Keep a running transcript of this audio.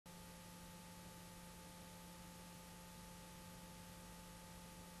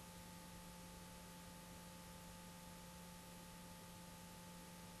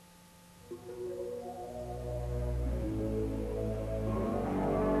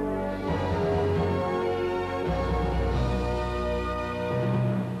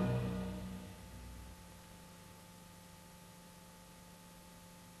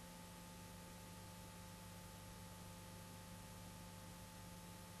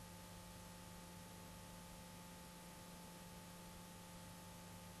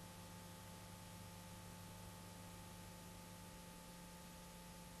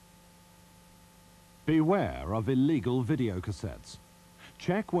Beware of illegal videocassettes.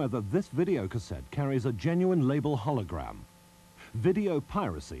 Check whether this videocassette carries a genuine label hologram. Video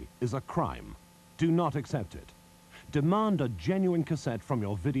piracy is a crime. Do not accept it. Demand a genuine cassette from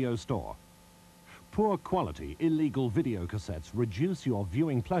your video store. Poor quality, illegal videocassettes reduce your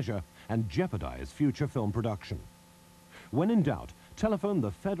viewing pleasure and jeopardize future film production. When in doubt, telephone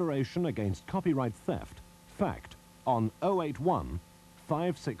the Federation Against Copyright Theft, FACT, on 081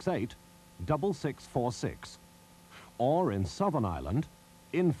 568 6646. Or in Southern Ireland,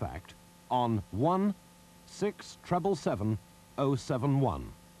 in fact, on 1-677-071.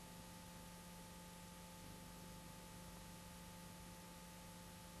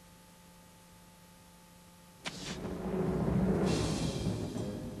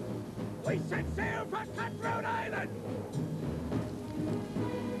 We set sail for Cutthroat Island!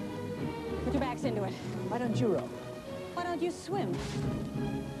 Put your backs into it. Why don't you row? Why don't you swim?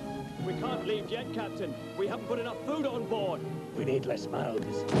 We can't leave yet, Captain. We haven't put enough food on board. We need less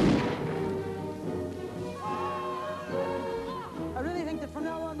mouths. I really think that from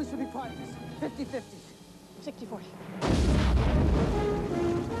now on we should be partners. 50-50. 60-40.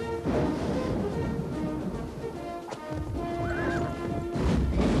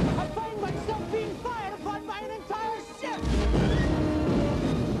 I find myself being fired upon by an entire ship!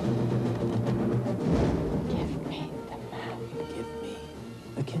 Give me the map. Give me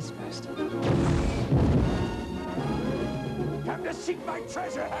a kiss first. Come to seek my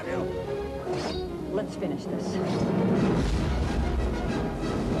treasure, have you? Let's finish this.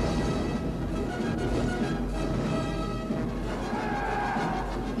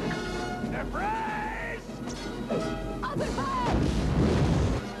 Surprise! Open fire!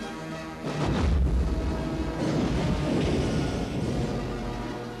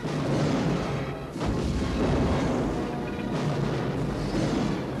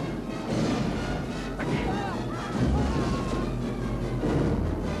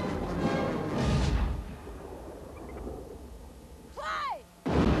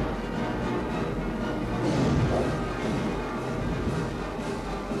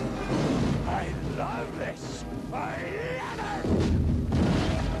 I love this! I love it!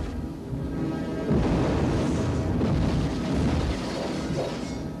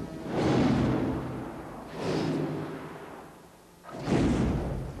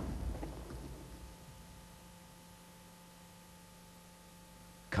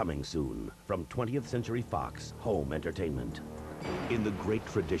 Coming soon from 20th Century Fox Home Entertainment. In the great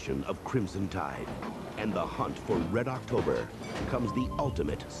tradition of Crimson Tide and the hunt for Red October comes the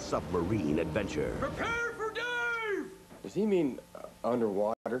ultimate submarine adventure. Prepare for Dave! Does he mean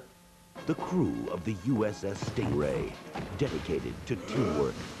underwater? The crew of the USS Stingray, dedicated to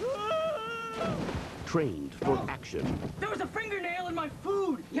teamwork, trained for action. There was a fingernail in my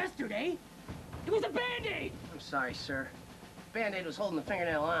food yesterday. It was a Band-Aid! I'm sorry, sir. Band-Aid was holding the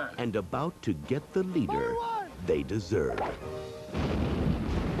fingernail on. And about to get the leader they deserve.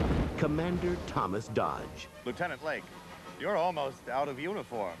 Commander Thomas Dodge. Lieutenant Lake, you're almost out of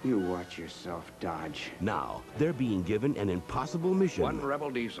uniform. You watch yourself, Dodge. Now, they're being given an impossible mission. One rebel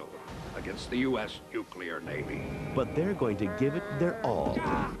diesel against the U.S. nuclear navy. But they're going to give it their all.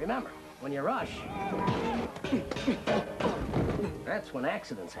 Remember, when you rush, that's when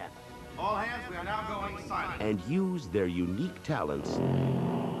accidents happen. All hands, we are now going silent. And use their unique talents.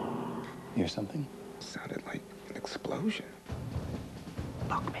 Hear something? Sounded like an explosion.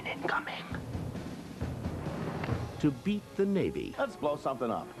 Buckman incoming. To beat the Navy Let's blow something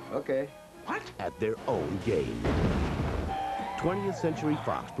up. Okay. What? at their own game. 20th Century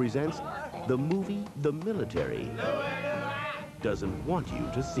Fox presents the movie The Military doesn't want you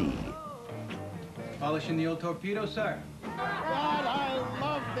to see. Polishing the old torpedo, sir. God, I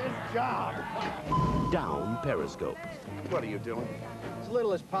love this job. Down Periscope. What are you doing? As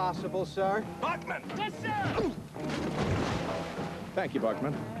little as possible, sir. Buckman! Yes, sir! Thank you,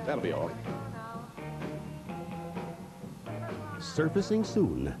 Buckman. That'll be all. Surfacing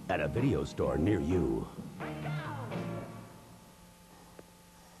soon at a video store near you.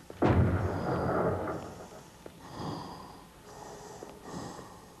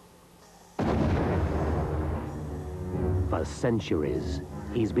 For centuries,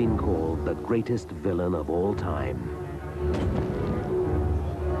 he's been called the greatest villain of all time.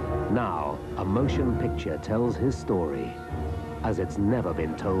 Now, a motion picture tells his story as it's never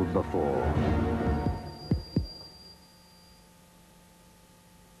been told before.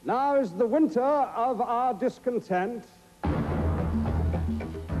 Now is the winter of our discontent.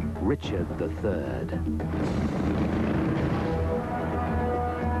 Richard III.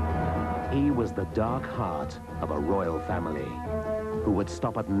 He was the dark heart of a royal family. who would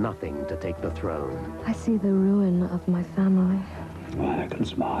stop at nothing to take the throne. I see the ruin of my family. Why I can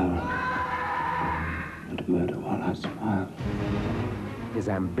smile and murder while I smile. His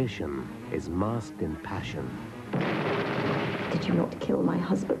ambition is masked in passion. Did you not kill my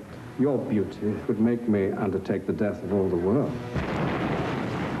husband? Your beauty would make me undertake the death of all the world.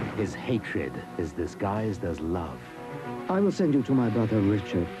 His hatred is disguised as love. I will send you to my brother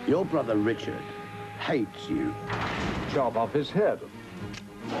Richard. Your brother Richard hates you. Chop off his head.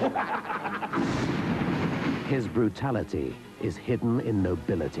 His brutality is hidden in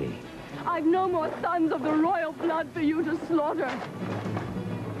nobility. I've no more sons of the royal blood for you to slaughter.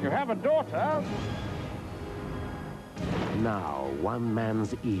 You have a daughter? Now, one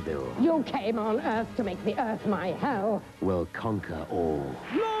man's evil You came on Earth to make the Earth my hell. will conquer all.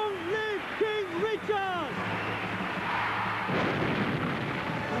 Long live King Richard!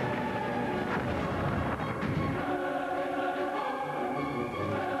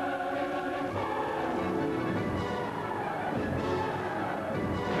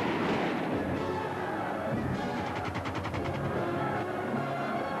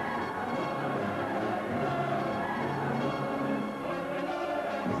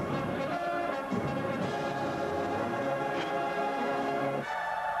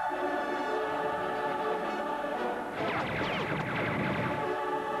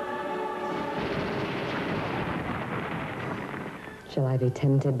 Shall I be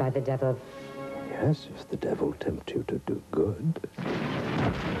tempted by the devil? Yes, if the devil tempt you to do good.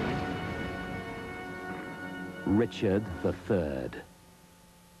 Richard III.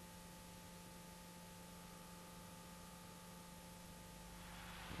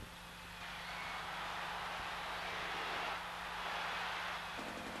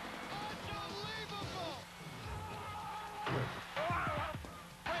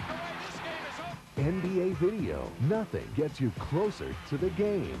 NBA video. Nothing gets you closer to the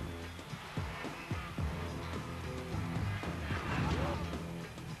game.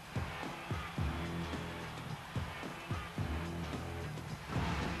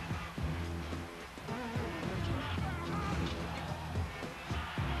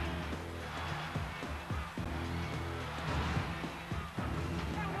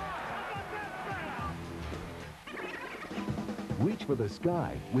 Reach for the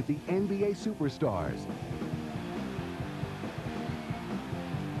sky with the NBA superstars.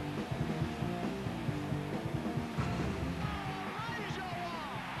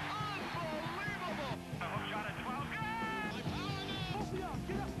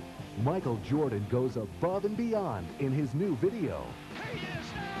 Michael Jordan goes above and beyond in his new video.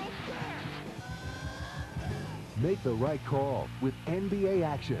 Make the right call with NBA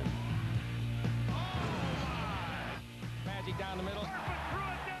action. Down the middle.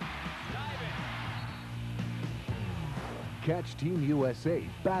 Catch Team USA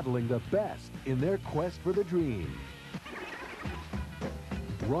battling the best in their quest for the dream.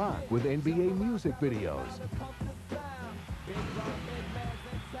 Rock with NBA music videos.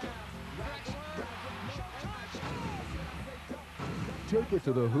 Take it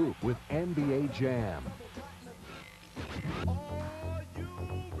to the hoop with NBA Jam.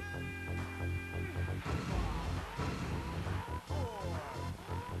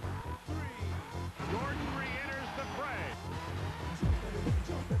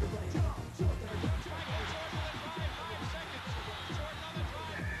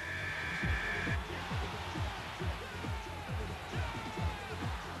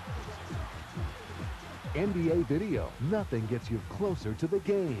 NBA video. Nothing gets you closer to the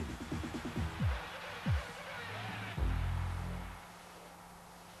game.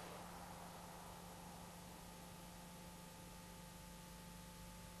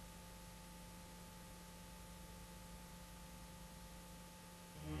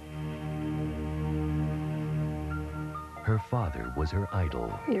 Her father was her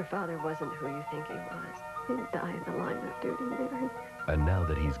idol. Your father wasn't who you think he was. He died in the line of duty, Mary. And now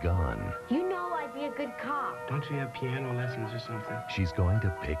that he's gone, You know I'd be a good cop. Don't you have piano lessons or something? she's going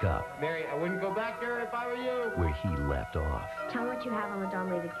to pick up Mary, I wouldn't go back there if I were you. where he left off. Tell me what you have on the Don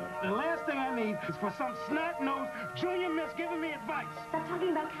Levy case. The last thing I need is for some snot-nosed junior miss giving me advice. Stop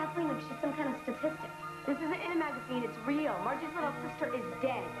talking about Kathleen like she's some kind of statistic. This isn't in a magazine, it's real. Margie's little sister is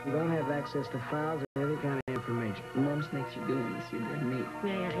dead. You don't have access to files or any kind of information. Mom makes you doing this, you're dead meat.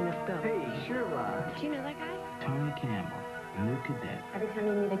 Yeah, enough go. Hey, Sherlock. Do you know that guy? Tony Campbell, new cadet. Every time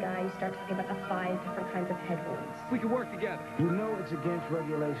you meet a guy, you start talking about the 5 different kinds of head wounds. We can work together. You know it's against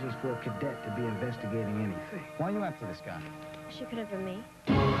regulations for a cadet to be investigating anything. Why are you after this guy? She could have been me.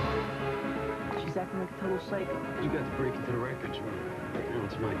 She's He's acting like a total psycho. You got to break into the records room. Now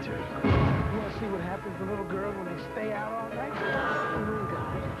it's my turn. You want to see what happens to little girls when they stay out all night? Oh,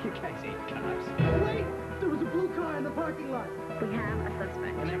 God. You guys ain't cops. Wait! There was a blue car in the parking lot. We have a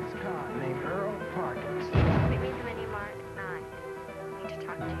suspect. An ex-cop named Earl Parkins. Meet me to the Mart at 9. I need to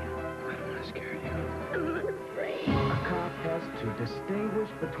talk to you. I don't want to scare you. I'm afraid. A cop has to distinguish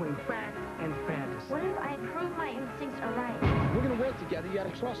between fact and fantasy. What if I prove my instincts are right? We're gonna work together. You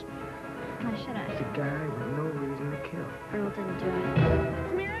gotta trust me. Why should I? It's a guy with no reason to kill. Earl didn't do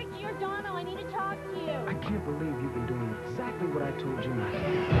it. Merrick, you're Dono. I need to talk to you. I can't believe you've been doing exactly what I told you not to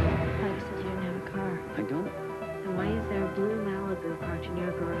do. Mike said you didn't have a car. I don't. Then why is there a blue Malibu parked in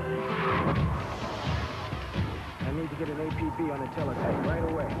your garage? I need to get an APB on the teletype right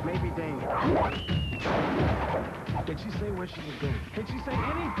away. Maybe danger. Did she say what she was doing? Did she say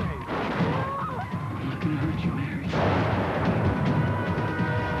anything? I'm not gonna hurt you, Mary.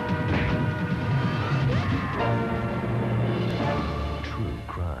 True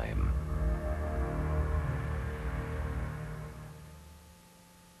crime.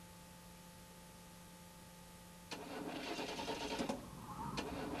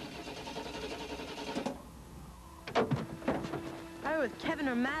 I was Kevin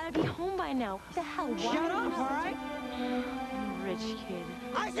or Matt. I'd be home by now. What the hell? Shut up, all right? Rich kid.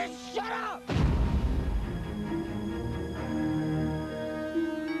 I said shut up!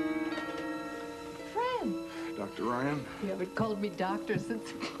 Fred, Dr. Ryan? you haven't called me doctor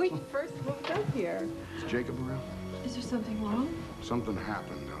since we first moved up here. Is Jacob around? Is there something wrong? Something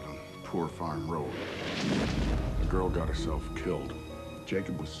happened out on Poor Farm Road. The girl got herself killed.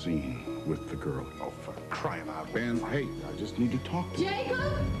 Jacob was seen with the girl. Oh, for crying out loud. Ben, hey, I just need to talk to you. Jacob!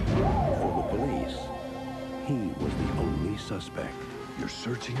 For the police, he was the only suspect. You're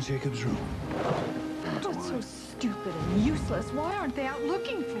searching Jacob's room. That's so stupid and useless. Why aren't they out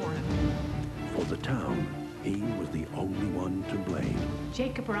looking for him? For the town, he was the only one to blame.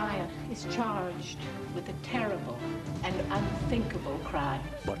 Jacob Ryan is charged with a terrible and unthinkable crime.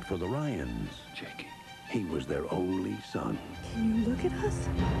 But for the Ryans, Jakey, he was their only son. Can you look at us?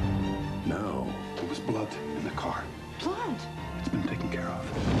 Now, there was blood in the car. Blood? It's been taken care of.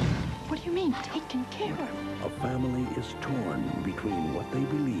 What do you mean, taken care of? a family is torn between what they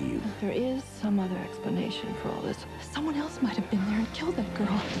believe There is some other explanation for all this. Someone else might have been there and killed that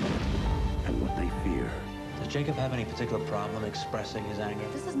girl. and what they fear. Does Jacob have any particular problem expressing his anger?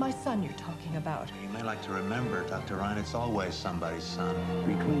 This is my son you're talking about. You may like to remember, Dr. Ryan, it's always somebody's son.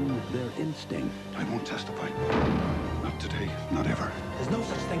 Between their instinct. I won't testify. Not today, not ever. There's no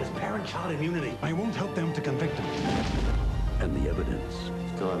such thing as parent-child immunity. I won't help them to convict him. And the evidence.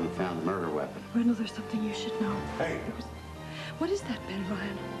 Still haven't found the murder weapon. Randall, there's something you should know. Hey! What is that, Ben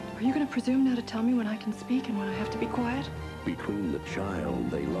Ryan? Are you going to presume now to tell me when I can speak and when I have to be quiet? Between the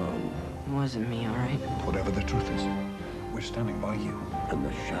child they love. It wasn't me, all right? Whatever the truth is, we're standing by you. And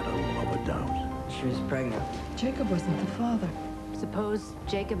the shadow of a doubt. She was pregnant. Jacob wasn't the father. Suppose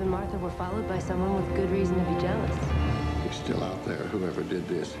Jacob and Martha were followed by someone with good reason to be jealous. He's still out there, whoever did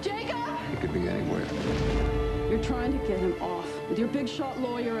this. Jacob! He could be anywhere. You're trying to get him off with your big shot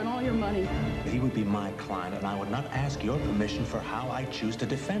lawyer and all your money. He would be my client, and I would not ask your permission for how I choose to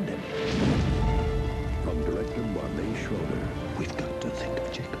defend him. From director Marlene Schroeder. We've got to think of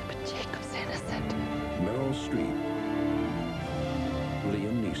Jacob. But Jacob's innocent. Meryl Streep.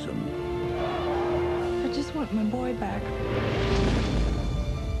 Liam Neeson. I just want my boy back.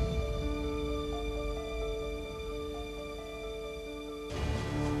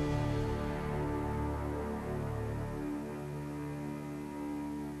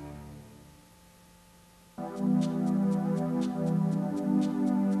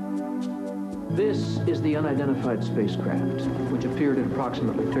 This is the unidentified spacecraft, which appeared at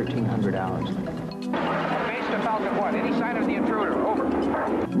approximately 1300 hours. Base to Falcon 1. Any sign of the intruder? Over.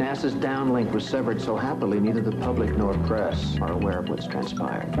 NASA's downlink was severed so happily neither the public nor press are aware of what's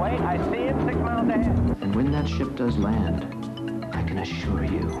transpired. Wait, I see it 6 miles ahead. And when that ship does land, I can assure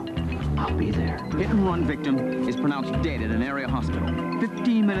you, I'll be there. Hit-and-run victim is pronounced dead at an area hospital.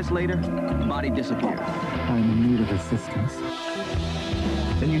 15 minutes later, body disappeared. I'm in need of assistance.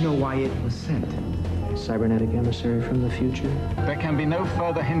 Then you know why it was sent. Cybernetic emissary from the future. There can be no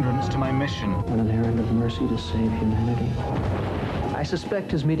further hindrance to my mission. On an errand of mercy to save humanity. I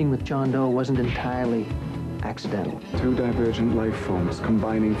suspect his meeting with John Doe wasn't entirely accidental. Two divergent life forms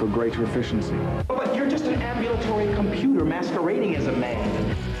combining for greater efficiency. But you're just an ambulatory computer masquerading as a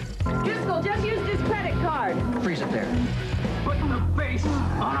man. Driscoll just used his credit card. Freeze it there. Putting the base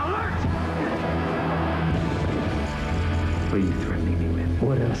on alert! What are you threatening me with?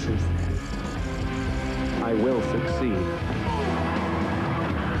 What else is there? I will succeed.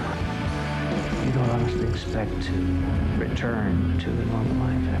 must expect to return to the normal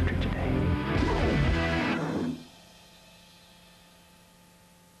life after today.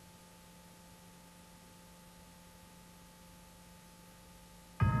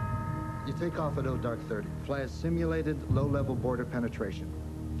 You take off at Dark 30. Fly a simulated low-level border penetration.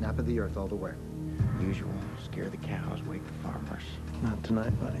 Nap of the Earth all the way. Usual. Scare the cows, wake the farmers. Not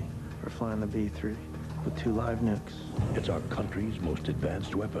tonight, buddy. We're flying the B-3 with 2 live nukes. It's our country's most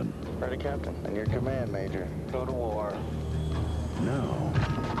advanced weapon. Ready, Captain. In your command, Major. Go to war. Now,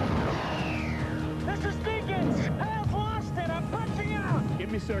 This is Deacons! I've lost it! I'm punching out!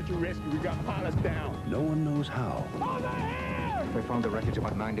 Give me search and rescue. We got pilots down. no one knows how. Over here! We found the wreckage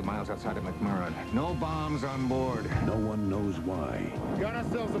about 90 miles outside of McMurrin. No bombs on board. No one knows why. Got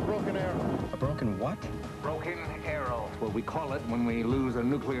ourselves a broken arrow. A broken what? Broken arrow. Well, we call it when we lose a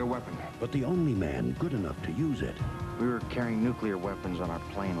nuclear weapon. But the only man good enough to use it We were carrying nuclear weapons on our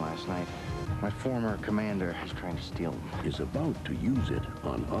plane last night. My former commander is trying to steal them. is about to use it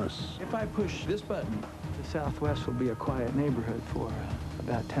on us. If I push this button, the Southwest will be a quiet neighborhood for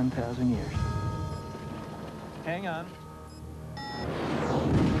about 10,000 years. Hang on.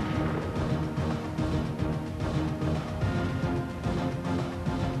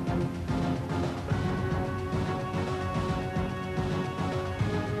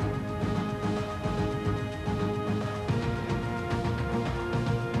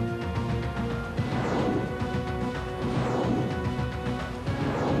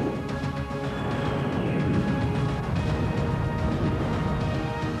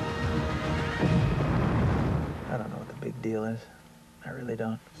 I don't know what the big deal is. I really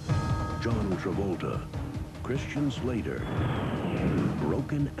don't. John Travolta, Christian Slater,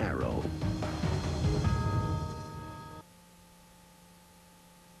 Broken Arrow.